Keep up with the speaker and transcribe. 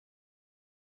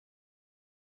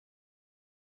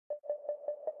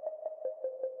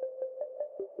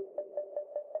Play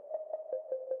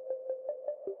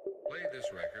this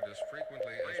record as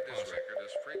frequently as possible.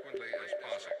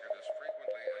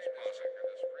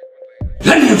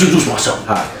 Let me introduce myself.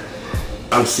 Hi,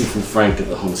 I'm Sifu Frank of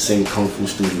the Hung Sing Kwoon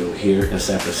studio here in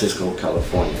San Francisco,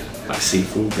 California. My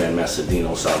Sifu, Grandmaster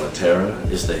Dino Salvatierra,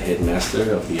 is the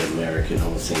headmaster of the American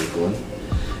Hung Sing Kwoon,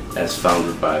 as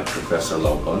founded by Professor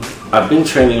Lao Bun. I've been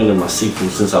training under my Sifu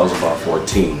since I was about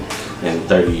 14, and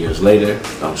 30 years later,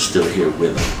 I'm still here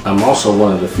with him. I'm also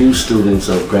one of the few students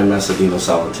of Grandmaster Dino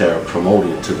Salvatierra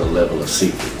promoted to the level of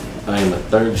Sifu. I am a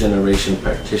 3rd generation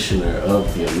practitioner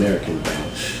of the American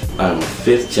branch. I am a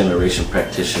 5th generation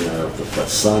practitioner of the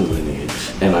Fatsan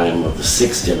lineage, and I am of the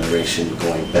 6th generation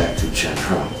going back to Chan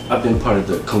Hung. I've been part of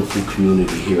the Kung Fu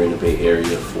community here in the Bay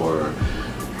Area for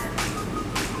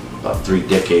about 3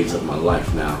 decades of my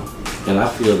life now, and I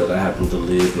feel that I happen to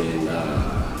live in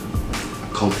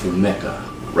Kung Fu Mecca.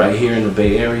 Right here in the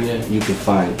Bay Area, you can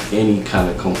find any kind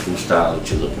of Kung Fu style that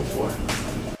you're looking for.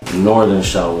 Northern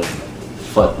Shaolin,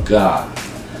 Phut Ga,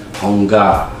 Hung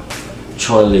Ga,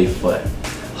 Choi Lei Phut,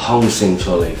 Hung Sing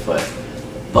Choi Phut,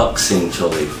 Buck Sing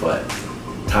Choi Phut,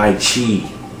 Tai Chi,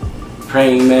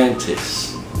 Praying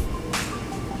Mantis.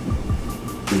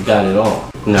 We got it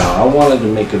all. Now, I wanted to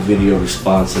make a video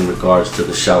response in regards to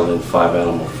the Shaolin 5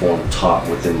 animal form taught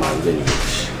within my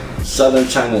lineage. Southern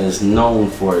China is known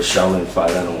for its Shaolin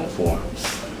 5 animal forms.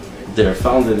 They're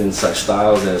founded in such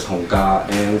styles as Hung Ga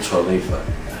and Choi Lei Phut.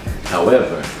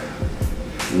 However,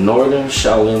 Northern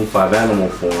Shaolin 5 animal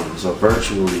forms are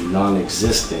virtually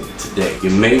non-existent today. You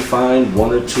may find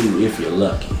 1 or 2 if you're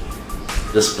lucky.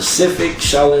 The specific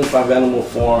Shaolin 5 animal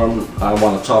form I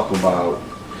want to talk about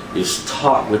is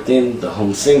taught within the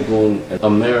Hung Sing Kwoon,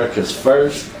 America's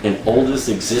first and oldest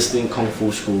existing Kung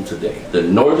Fu school today. The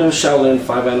Northern Shaolin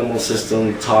 5 animal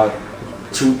system taught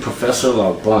to Professor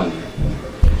Lao Bun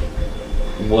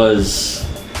was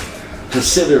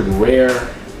considered rare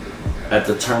at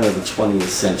the turn of the 20th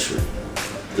century.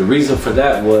 The reason for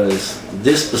that was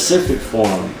this specific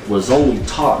form was only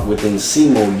taught within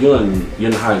Simo Yun,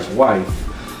 Yun Hai's wife,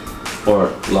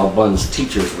 or Lao Bun's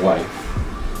teacher's wife,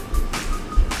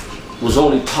 was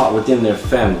only taught within their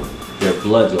family, their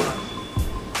bloodline.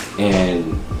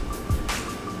 And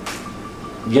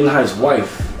Yun Hai's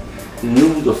wife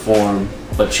knew the form,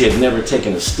 but she had never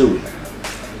taken a student.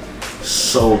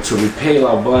 So to repay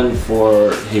Lao Bun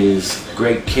for his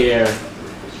great care,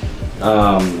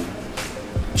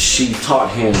 she taught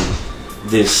him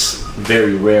this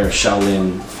very rare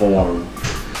Shaolin form,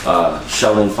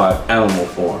 Shaolin 5 animal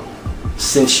form.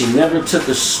 Since she never took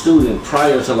a student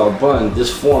prior to Lao Bun,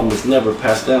 this form was never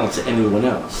passed down to anyone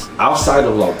else. Outside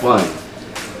of Lao Bun,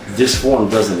 this form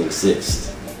doesn't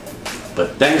exist.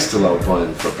 But thanks to Lao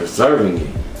Bun for preserving it,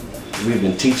 we've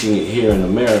been teaching it here in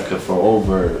America for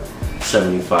over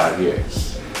 75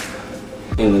 years.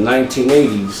 In the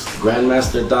 1980s,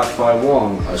 Grandmaster Doc Phai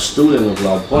Wong, a student of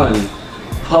Lao Bun,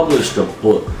 published a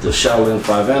book, The Shaolin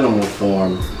 5 Animal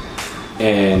Form,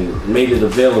 and made it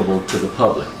available to the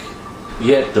public.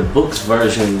 Yet the book's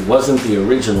version wasn't the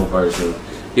original version.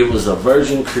 It was a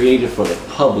version created for the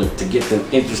public to get them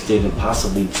interested in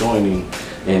possibly joining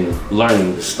and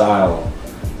learning the style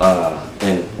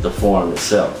and the form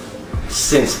itself.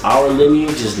 Since our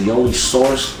lineage is the only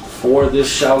source for this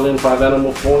Shaolin 5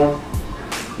 animal form,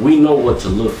 we know what to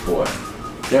look for.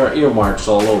 There are earmarks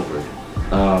all over it.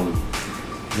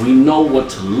 We know what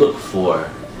to look for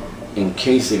in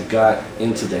case it got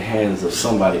into the hands of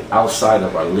somebody outside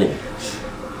of our lineage.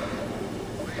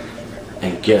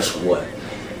 And guess what?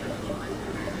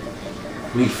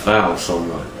 We found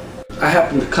someone. I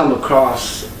happened to come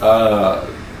across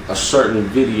a certain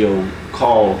video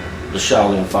called the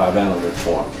Shaolin 5 Animal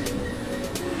Form.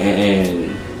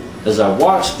 And as I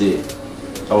watched it,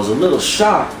 I was a little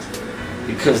shocked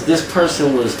because this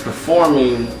person was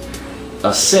performing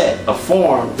a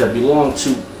form that belonged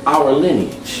to our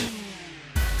lineage.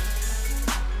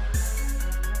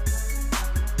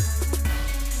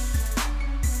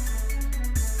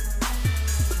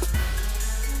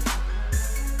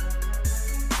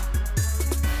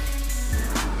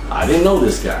 I didn't know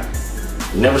this guy.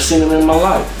 Never seen him in my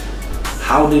life.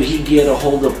 How did he get a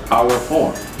hold of our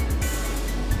form?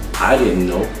 I didn't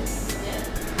know.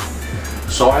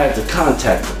 So I had to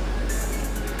contact him.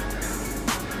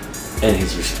 And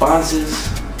his responses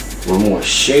were more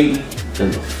shady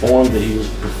than the form that he was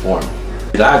performing.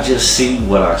 Did I just see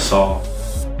what I saw?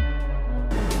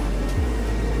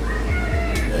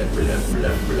 Blah,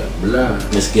 blah, blah, blah.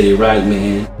 Let's get it right,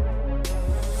 man.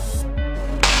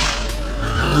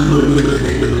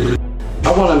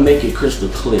 I want to make it crystal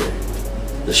clear.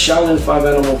 The Shaolin 5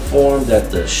 animal form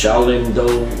that the Shaolin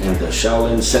Do and the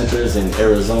Shaolin centers in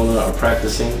Arizona are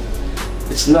practicing,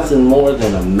 it's nothing more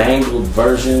than a mangled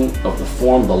version of the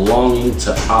form belonging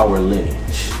to our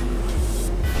lineage.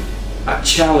 I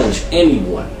challenge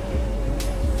anyone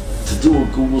to do a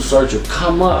Google search or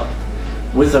come up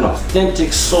with an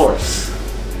authentic source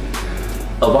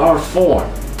of our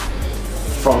form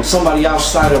from somebody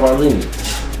outside of our lineage.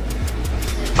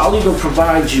 I'll even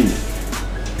provide you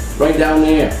right down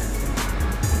there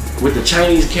with the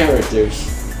Chinese characters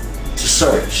to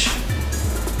search.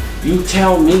 You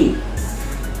tell me,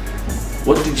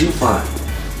 what did you find?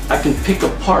 I can pick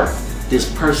apart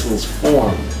this person's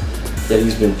form that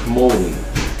he's been promoting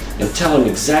and tell him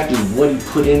exactly what he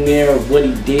put in there, what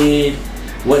he did,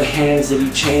 what hands that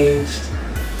he changed.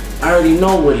 I already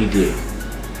know what he did.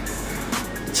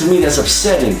 To me, that's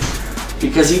upsetting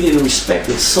because he didn't respect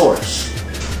its source.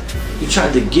 He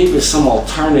tried to give it some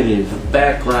alternative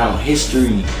background,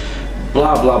 history,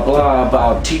 blah, blah, blah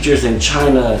about teachers in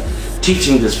China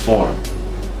teaching this form.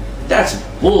 That's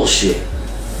bullshit.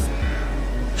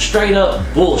 Straight up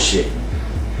bullshit.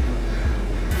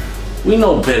 We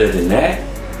know better than that.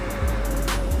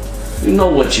 We know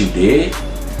what you did.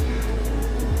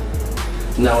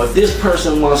 Now, if this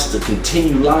person wants to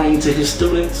continue lying to his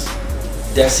students,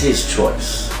 that's his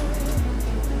choice.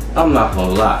 I'm not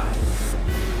gonna lie.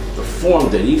 The form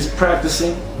that he's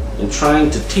practicing and trying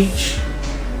to teach,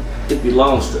 it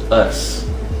belongs to us.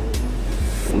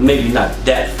 Maybe not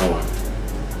that form,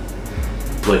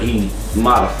 but he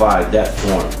modified that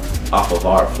form off of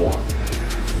our form.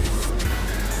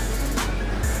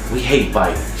 We hate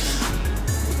biters.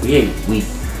 We hate weak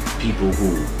people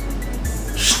who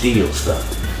steal stuff.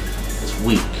 It's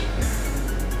weak.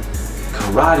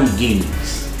 Karate gis.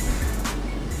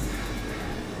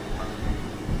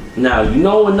 Now, you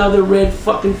know another red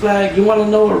fucking flag? You want to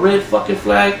know a red fucking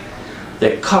flag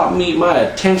that caught my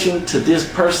attention to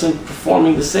this person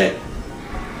performing the set?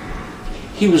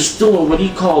 He was doing what he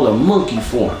called a monkey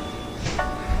form.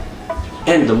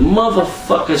 And the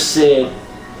motherfucker said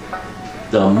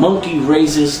the monkey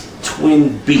raises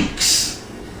twin beaks.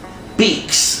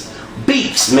 Beaks.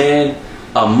 Beaks, man.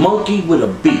 A monkey with a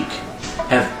beak.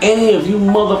 Have any of you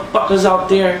motherfuckers out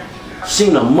there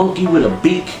seen a monkey with a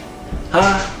beak?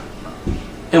 Huh?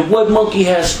 And what monkey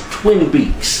has twin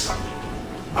beaks?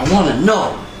 I want to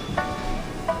know.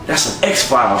 That's some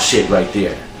X-Files shit right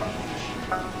there.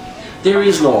 There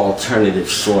is no alternative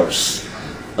source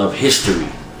of history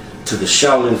to the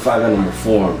Shaolin 5 animal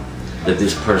form that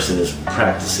this person is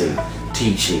practicing,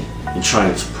 teaching, and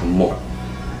trying to promote.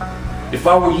 If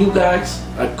I were you guys,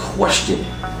 I'd question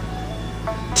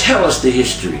it. Tell us the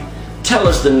history. Tell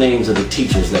us the names of the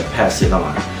teachers that pass it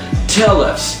on. Tell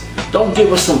us. Don't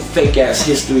give us some fake ass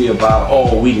history about,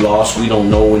 oh, we lost, we don't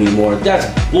know anymore. That's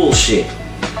bullshit.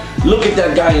 Look at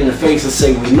that guy in the face and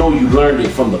say, we know you learned it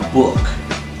from the book.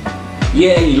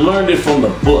 Yeah, you learned it from the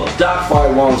book. Doc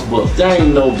Fai Wong's book. There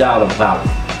ain't no doubt about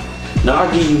it. Now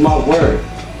I'll give you my word.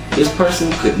 This person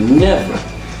could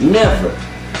never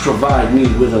provide me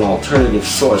with an alternative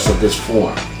source of this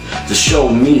form to show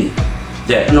me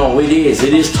that no, it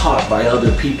is taught by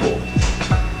other people.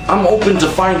 I'm open to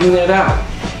finding that out.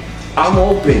 I'm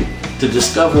open to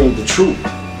discovering the truth.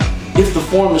 If the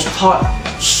form is taught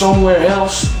somewhere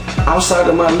else outside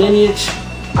of my lineage,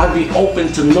 I'd be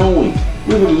open to knowing.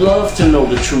 We would love to know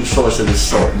the true source of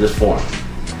this form.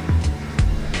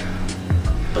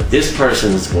 But this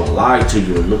person is going to lie to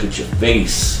you and look at your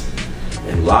face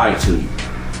and lie to you.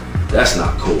 That's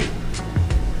not cool.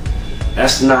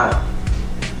 That's not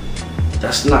what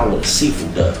a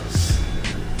Sifu does.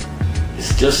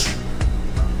 It's just,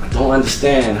 I don't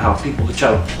understand how people can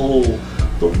try to pull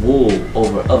the wool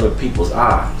over other people's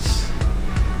eyes.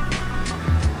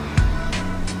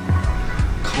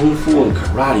 Kung Fu and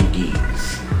karate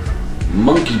gis,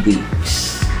 monkey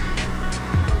beaks,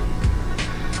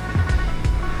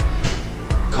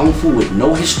 Kung Fu with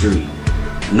no history,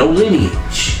 no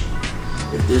lineage.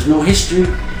 If there's no history,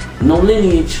 no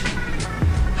lineage,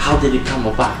 how did it come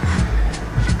about?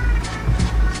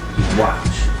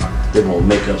 Watch, they're gonna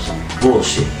make up some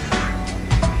bullshit.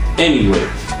 Anyway,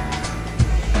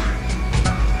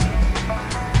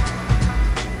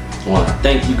 I want to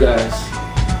thank you guys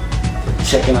for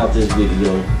checking out this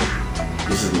video.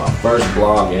 This is my first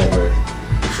vlog ever,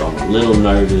 so I'm a little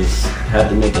nervous. Had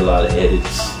to make a lot of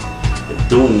edits. Been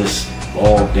doing this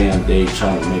all damn day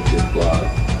trying to make this vlog.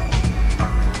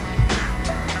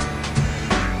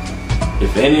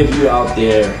 If any of you out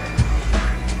there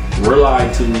were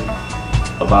lied to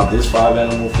about this 5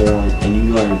 animal form and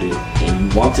you learned it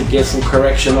and you want to get some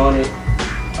correction on it,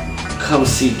 come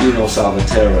see Dino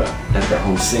Salvatierra at the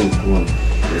Hung Sing Kwoon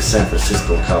in San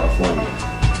Francisco, California.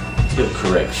 He'll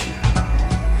correct you.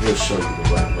 He'll show you the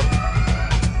right way.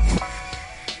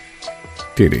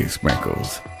 Titty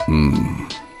sprinkles.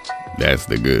 That's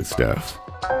the good stuff.